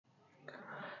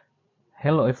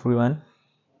Hello everyone,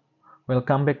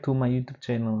 welcome back to my YouTube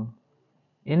channel.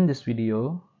 In this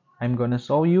video, I'm gonna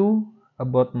show you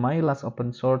about my last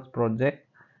open source project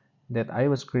that I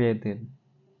was created.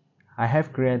 I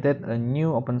have created a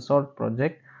new open source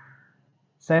project,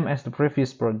 same as the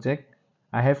previous project.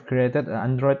 I have created an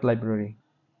Android library.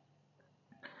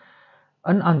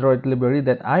 An Android library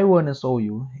that I wanna show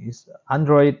you is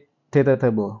Android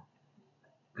DataTable.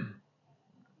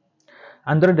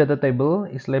 Android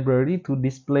DataTable is library to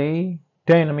display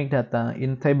dynamic data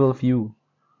in table view.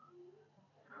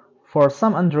 For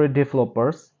some Android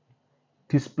developers,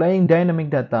 displaying dynamic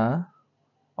data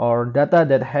or data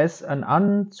that has an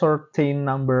uncertain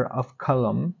number of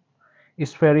columns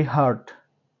is very hard.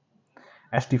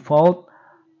 As default,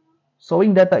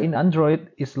 showing data in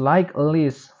Android is like a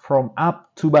list from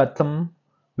up to bottom,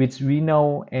 which we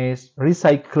know as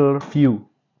recycler view.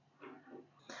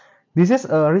 This is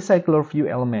a recycler view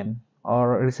element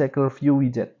or recycler view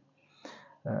widget.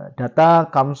 Data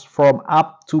comes from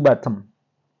up to bottom.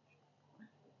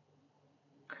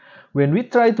 When we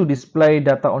try to display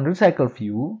data on recycle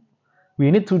view,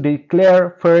 we need to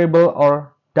declare variable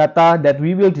or data that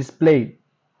we will display.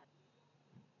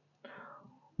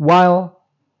 While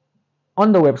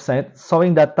on the website,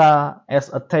 showing data as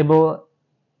a table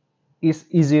is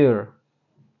easier.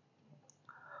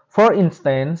 For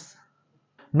instance,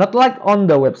 not like on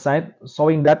the website,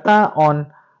 showing data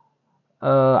on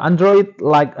Android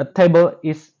like a table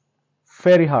is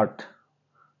very hard.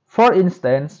 For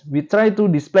instance, we try to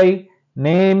display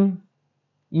name,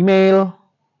 email,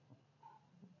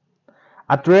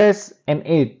 address, and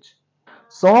age.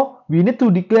 So we need to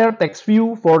declare text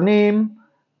view for name,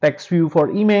 text view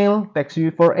for email, text view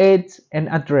for age, and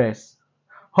address.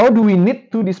 How do we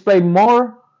need to display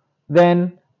more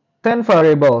than 10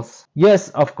 variables? Yes,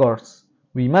 of course.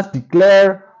 We must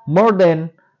declare more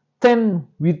than 10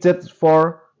 widgets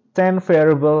for 10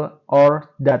 variable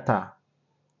or data.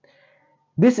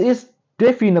 This is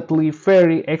definitely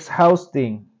very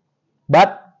exhausting,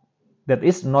 but that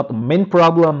is not the main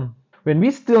problem. When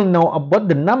we still know about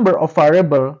the number of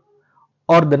variable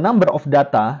or the number of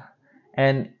data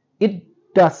and it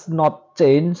does not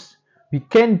change, we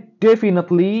can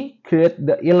definitely create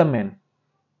the element.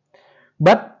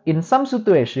 But in some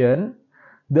situation,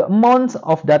 the amount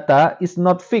of data is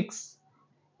not fixed.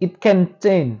 It can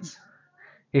change.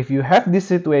 If you have this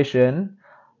situation,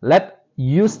 let's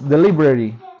use the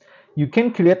library. You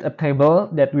can create a table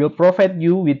that will provide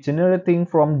you with generating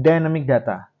from dynamic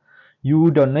data.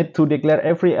 You don't need to declare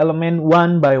every element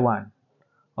one by one.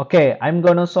 Okay, I'm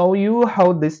gonna show you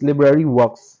how this library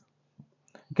works.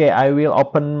 Okay, I will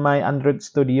open my Android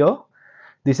Studio.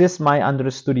 This is my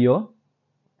Android Studio.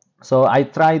 So I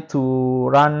try to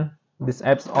run these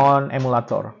apps on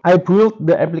emulator. I built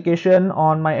the application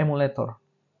on my emulator.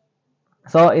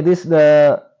 So it is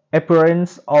the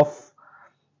appearance of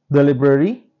the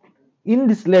library. In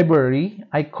this library,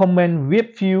 I command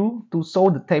WebView to show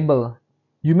the table.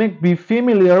 You may be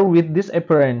familiar with this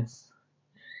appearance.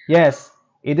 Yes,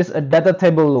 it is a data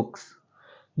table looks.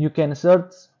 You can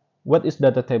search what is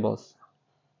DataTables.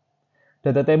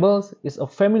 DataTables is a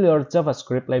familiar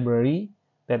JavaScript library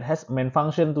that has a main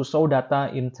function to show data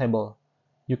in table.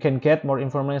 You can get more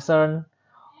information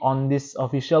on this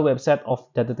official website of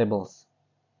DataTables.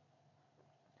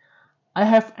 I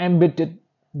have embedded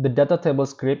the DataTable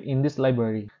script in this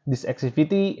library. This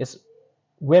activity is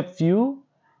WebView,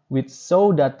 which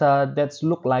show data that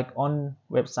look like on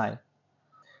website.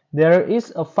 There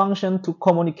is a function to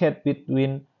communicate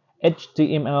between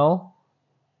HTML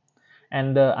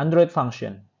and the Android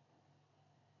function.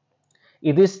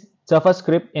 It is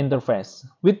JavaScript interface.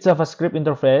 With JavaScript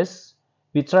interface,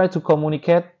 we try to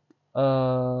communicate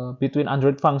between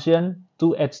Android function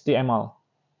to HTML.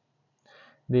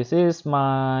 This is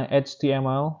my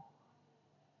HTML.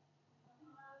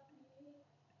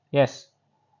 Yes,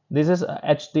 this is a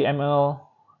HTML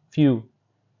view.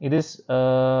 It is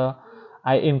I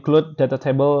include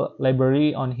DataTable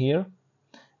library on here,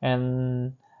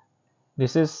 and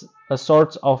this is a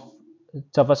source of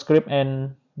JavaScript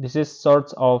and this is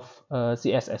source of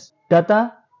CSS.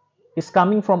 Data is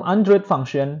coming from Android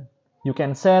function. You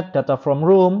can set data from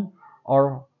room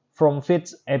or from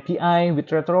feeds API with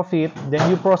retrofit.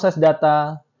 Then you process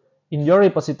data in your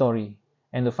repository.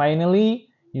 And finally,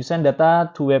 you send data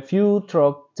to WebView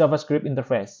through JavaScript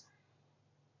interface.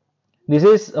 This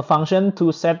is a function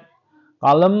to set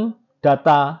column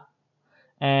data.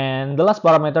 And the last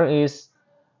parameter is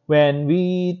when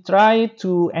we try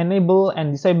to enable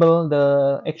and disable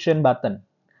the action button.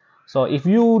 So if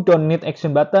you don't need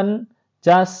action button,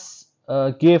 just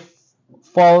give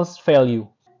false value.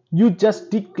 You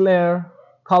just declare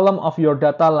column of your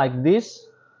data like this: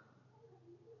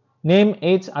 name,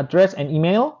 age, address, and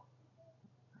email.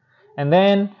 And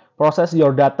then process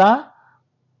your data.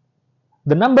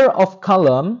 The number of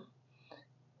column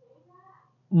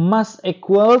must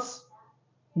equals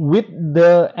with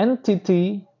the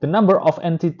entity, the number of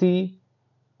entity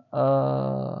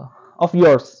of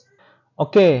yours.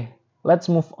 Okay,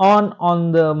 let's move on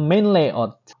the main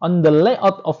layout. On the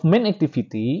layout of main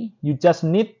activity, you just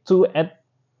need to add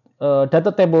a data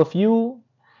table view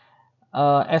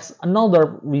as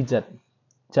another widget.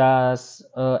 Just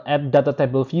add data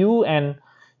table view, and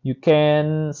you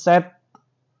can set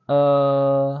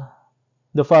the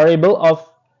variable of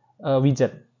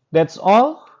widget. That's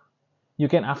all.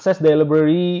 You can access the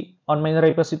library on main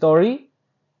repository.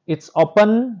 It's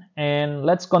open, and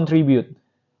let's contribute.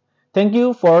 Thank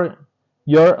you for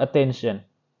your attention.